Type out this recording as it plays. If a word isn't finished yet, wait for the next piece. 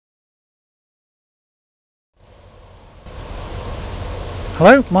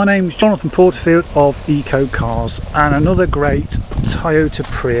Hello, my name is Jonathan Porterfield of Eco Cars, and another great Toyota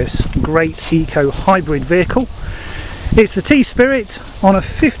Prius, great eco hybrid vehicle. It's the T Spirit on a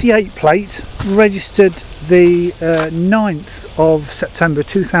 58 plate, registered the 9th of September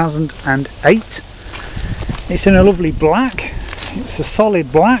 2008. It's in a lovely black, it's a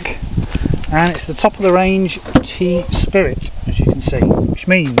solid black, and it's the top of the range T Spirit, as you can see, which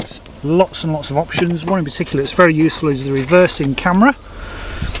means lots and lots of options. One in particular that's very useful is the reversing camera.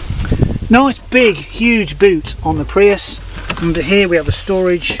 Nice big huge boot on the Prius. Under here we have a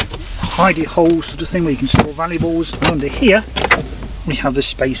storage hidey hole sort of thing where you can store valuables, and under here we have the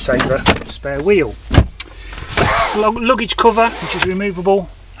space saver spare wheel. Luggage cover, which is removable,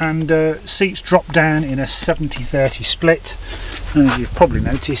 and seats drop down in a 70-30 split, and as you've probably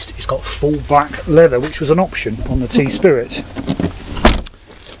noticed, it's got full black leather, which was an option on the T Spirit.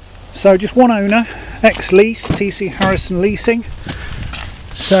 So just one owner, ex-lease, TC Harrison Leasing.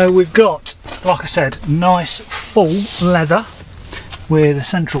 So we've got, like I said, nice full leather with a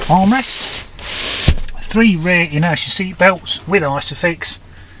central armrest, 3 rear inertia seat belts with Isofix,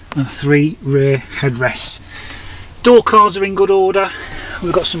 and 3 rear headrests. Door cards are in good order.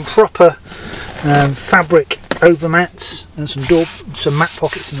 We've got some proper fabric overmats and some mat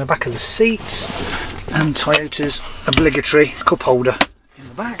pockets in the back of the seats, and Toyota's obligatory cup holder in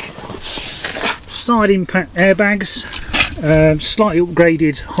the back. Side impact airbags, slightly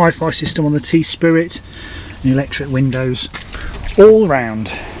upgraded hi-fi system on the T Spirit, and electric windows all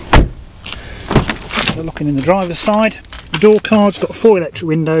round. So looking in the driver's side, the door card's got 4 electric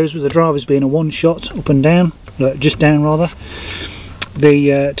windows, with the driver's being a one shot, up and down, just down rather.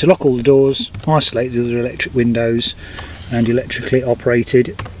 To lock all the doors, isolate the other electric windows, and electrically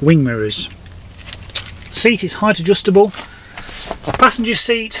operated wing mirrors. Seat is height adjustable. A passenger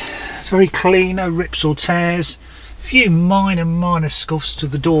seat, it's very clean, no rips or tears. A few minor scuffs to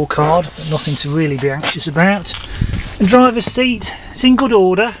the door card, but nothing to really be anxious about. The driver's seat, it's in good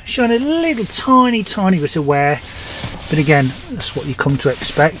order, showing a little tiny bit of wear, but again, that's what you come to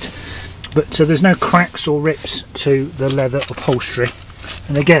expect. But there's no cracks or rips to the leather upholstery.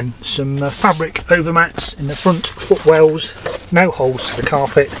 And again, some fabric overmats in the front footwells, no holes to the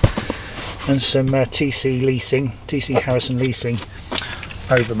carpet, and some TC Harrison Leasing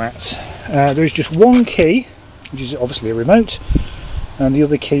overmats. There is just one key, which is obviously a remote, and the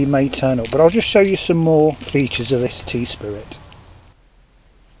other key may turn up, but I'll just show you some more features of this T Spirit.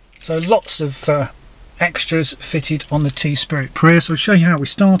 So lots of extras fitted on the T Spirit Prius. I'll show you how we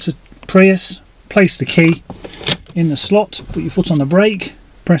start a Prius. Place the key in the slot, put your foot on the brake,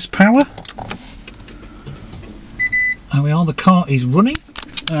 press power. There we are, the car is running.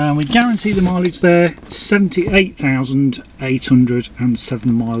 We guarantee the mileage there,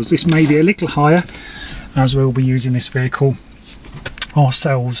 78,807 miles. This may be a little higher, as we'll be using this vehicle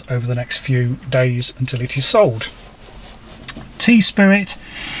ourselves over the next few days until it is sold. T Spirit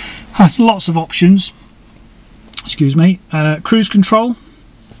has lots of options. Excuse me. Cruise control.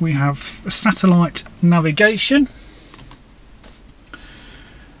 We have satellite navigation.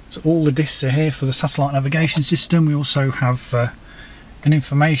 So all the discs are here for the satellite navigation system. We also have an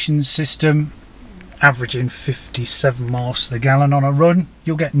information system, averaging 57 miles to the gallon on a run.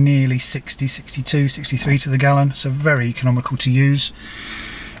 You'll get nearly 60, 62, 63 to the gallon, so very economical to use.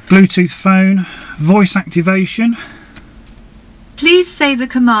 Bluetooth phone, voice activation. Please say the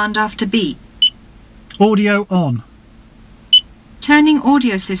command after beep. Audio on. Turning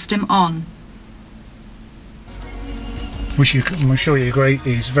audio system on. Which I'm sure you agree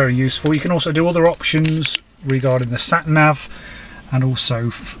is very useful. You can also do other options regarding the sat nav, and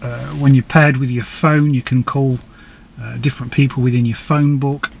also when you're paired with your phone, you can call different people within your phone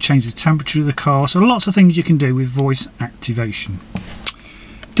book, change the temperature of the car. So lots of things you can do with voice activation.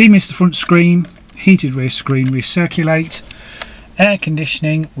 Demist the front screen, heated rear screen, recirculate, air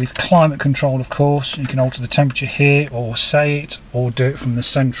conditioning with climate control, of course. You can alter the temperature here, or say it, or do it from the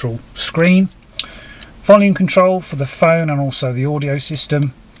central screen. Volume control for the phone and also the audio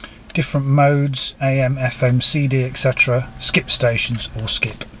system. Different modes, AM, FM, CD, etc. Skip stations or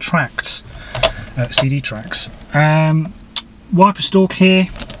skip tracks, CD tracks. Wiper stalk here,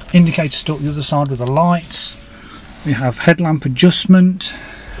 indicator stalk the other side with the lights. We have headlamp adjustment.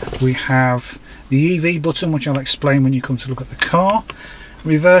 We have the EV button, which I'll explain when you come to look at the car.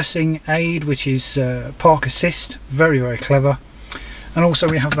 Reversing aid, which is park assist, very clever. And also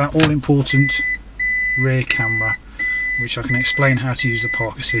we have that all important rear camera, which I can explain how to use the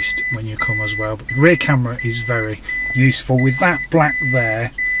park assist when you come as well. But the rear camera is very useful, with that black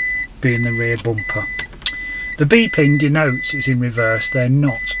there being the rear bumper. The beeping denotes it's in reverse. They're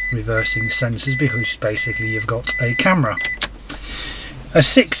not reversing sensors because basically you've got a camera. A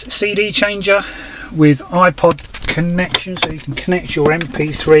 6 CD changer with iPod connection, so you can connect your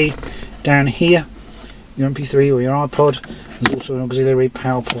MP3 down here, your MP3 or your iPod. There's also an auxiliary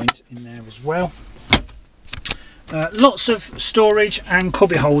power point in there as well. Lots of storage and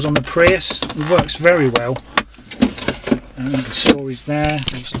cubby holes on the Prius. It works very well. The storage there.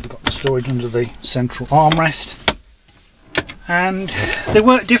 Obviously we've got the storage under the central armrest. And they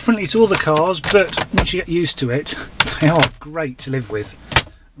work differently to other cars, but once you get used to it, they are great to live with.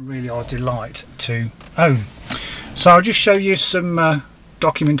 Really are a delight to own. So I'll just show you some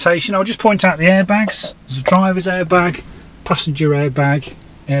documentation. I'll just point out the airbags. There's a driver's airbag, passenger airbag,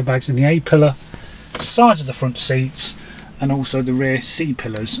 airbags in the A-pillar, sides of the front seats, and also the rear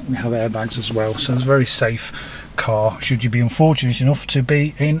C-pillars. We have airbags as well, so it's a very safe car should you be unfortunate enough to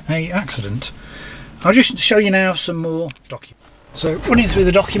be in an accident. I'll just show you now some more documents. So running through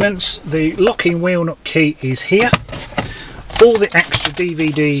the documents, the locking wheel nut key is here. All the extra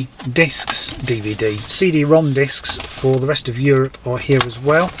DVD discs, CD-ROM discs for the rest of Europe are here as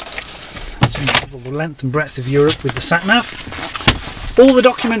well. So you have all the length and breadth of Europe with the sat-nav. All the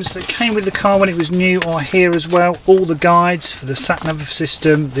documents that came with the car when it was new are here as well. All the guides for the sat-nav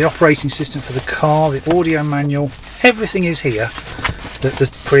system, the operating system for the car, the audio manual, everything is here that the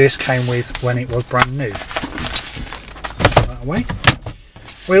Prius came with when it was brand new. Put that away.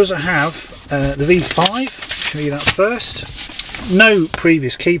 We also have the V5. I'll show you that first. No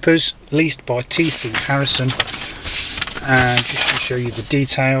previous keepers, leased by TC Harrison. And just to show you the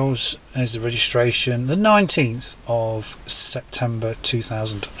details, there's the registration, the 19th of September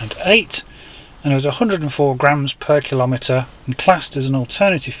 2008, and it was 104 grams per kilometre, and classed as an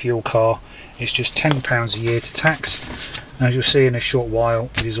alternative fuel car. It's just £10 a year to tax, and as you'll see in a short while,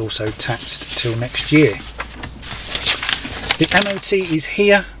 it is also taxed till next year. The MOT is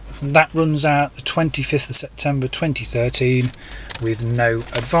here, and that runs out the 25th of September 2013 with no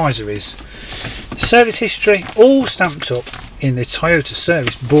advisories. Service history all stamped up in the Toyota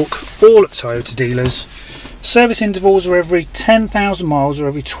service book, all at Toyota dealers. Service intervals are every 10,000 miles or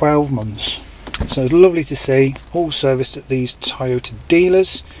every 12 months. So it's lovely to see, all serviced at these Toyota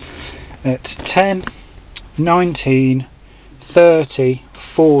dealers at 10, 19, 30,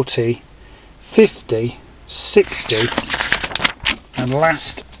 40, 50, 60 and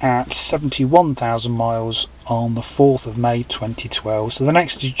last at 71,000 miles on the 4th of May 2012. So the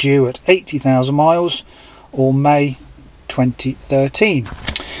next is due at 80,000 miles or May 2013.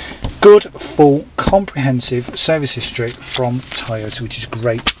 Good, full, comprehensive service history from Toyota, which is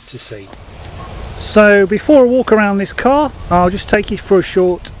great to see. So before I walk around this car, I'll just take you for a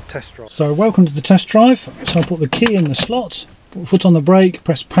short test drive. So welcome to the test drive. So I'll put the key in the slot, put the foot on the brake,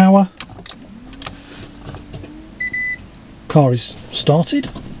 press power. Car is started.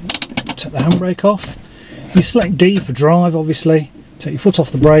 Take the handbrake off. You select D for drive, obviously. Take your foot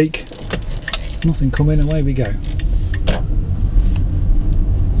off the brake. Nothing coming, away we go.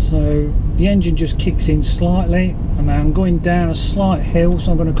 So the engine just kicks in slightly, and now I'm going down a slight hill,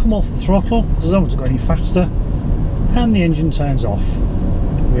 so I'm going to come off the throttle because I don't want to go any faster, and the engine turns off.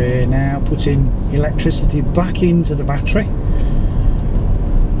 We're now putting electricity back into the battery,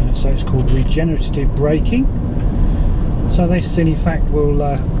 so it's called regenerative braking. So this in effect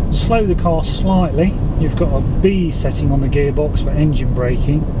will slow the car slightly. You've got a B setting on the gearbox for engine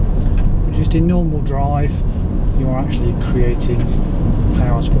braking, but just in normal drive you're actually creating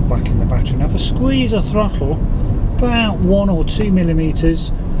power to put back in the battery. Now if I squeeze a throttle about 1 or 2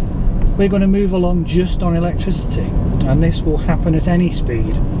 millimeters, we're going to move along just on electricity, and this will happen at any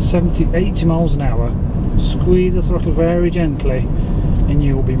speed, 70, 80 miles an hour. Squeeze the throttle very gently and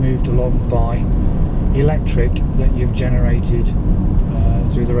you will be moved along by electric that you've generated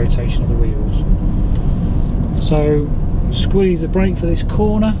through the rotation of the wheels. So squeeze the brake for this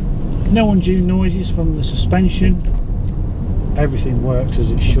corner. No undue noises from the suspension. Everything works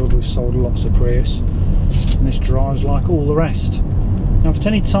as it should. We've sold lots of Prius, and this drives like all the rest. Now if at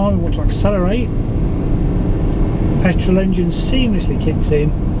any time we want to accelerate, petrol engine seamlessly kicks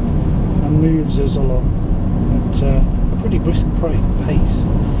in and moves us along at a pretty brisk pace.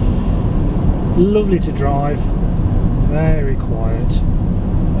 Lovely to drive, very quiet,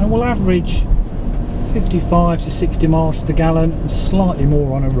 and will average 55 to 60 miles to the gallon and slightly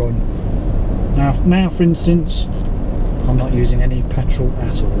more on a run. Now for instance, I'm not using any petrol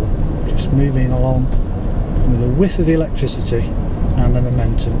at all, just moving along with a whiff of electricity and the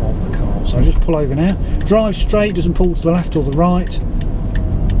momentum of the car. So I just pull over now, drive straight, doesn't pull to the left or the right,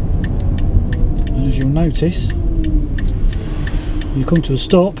 and as you'll notice, you come to a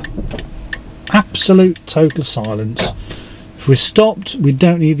stop, absolute total silence. If we're stopped, we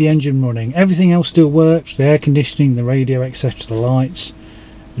don't need the engine running. Everything else still works, the air conditioning, the radio, etc., the lights.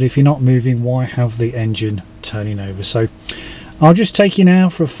 but if you're not moving, why have the engine turning over? So I'll just take you now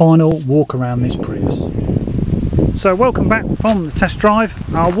for a final walk around this Prius. So welcome back from the test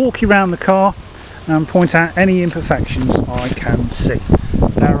drive. I'll walk you around the car and point out any imperfections I can see.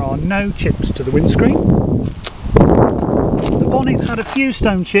 There are no chips to the windscreen. The bonnet had a few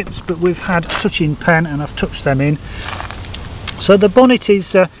stone chips, but we've had touching pen and I've touched them in. So the bonnet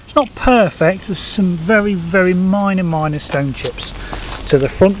is it's not perfect. There's some very minor stone chips to the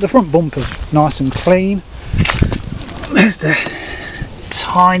front. The front bumper's nice and clean. There's the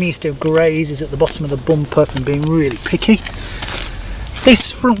tiniest of grazes at the bottom of the bumper from being really picky.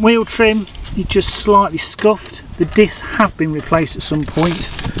 This front wheel trim is just slightly scuffed. The discs have been replaced at some point,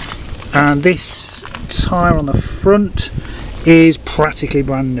 and this tyre on the front is practically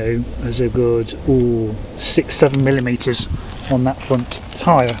brand new. There's a good 6-7 millimeters on that front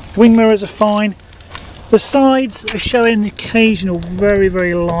tyre. Wing mirrors are fine. The sides are showing the occasional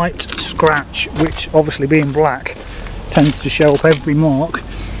very light scratch, which obviously being black tends to show up every mark,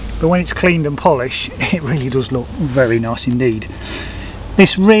 but when it's cleaned and polished it really does look very nice indeed.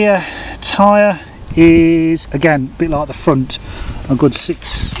 This rear tyre is again a bit like the front, a good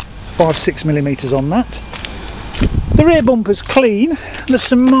 5-6 millimeters on that. The rear bumper's clean. There's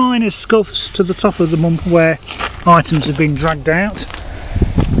some minor scuffs to the top of the bumper where items have been dragged out.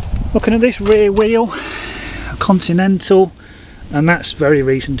 Looking at this rear wheel, a Continental, and that's very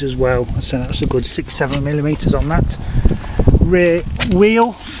recent as well, so that's a good 6-7 millimeters on that rear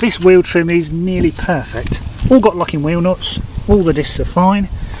wheel. This wheel trim is nearly perfect. All got locking wheel nuts, all the discs are fine.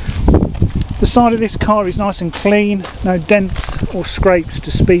 The side of this car is nice and clean, no dents or scrapes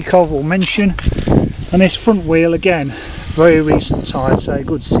to speak of or mention. And this front wheel again, very recent tyre, so a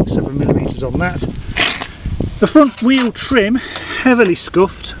good 6-7 millimeters on that. The front wheel trim, heavily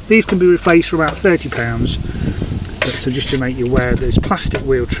scuffed. These can be replaced for about £30. But so just to make you aware, this plastic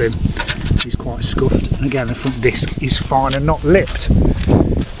wheel trim is quite scuffed. And again, the front disc is fine and not lipped.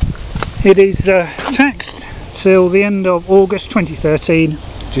 It is taxed till the end of August 2013,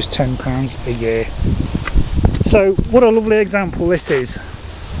 just £10 a year. So what a lovely example this is.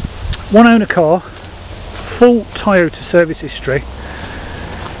 One owner car, full Toyota service history.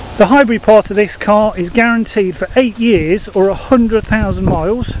 The hybrid part of this car is guaranteed for 8 years or 100,000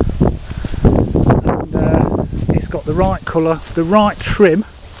 miles. And it's got the right colour, the right trim,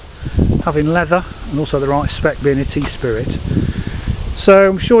 having leather, and also the right spec being a T Spirit. So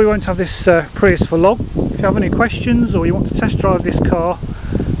I'm sure you won't have this Prius for long. If you have any questions or you want to test drive this car,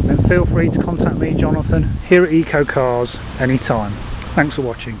 then feel free to contact me, Jonathan, here at Eco Cars anytime. Thanks for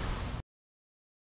watching.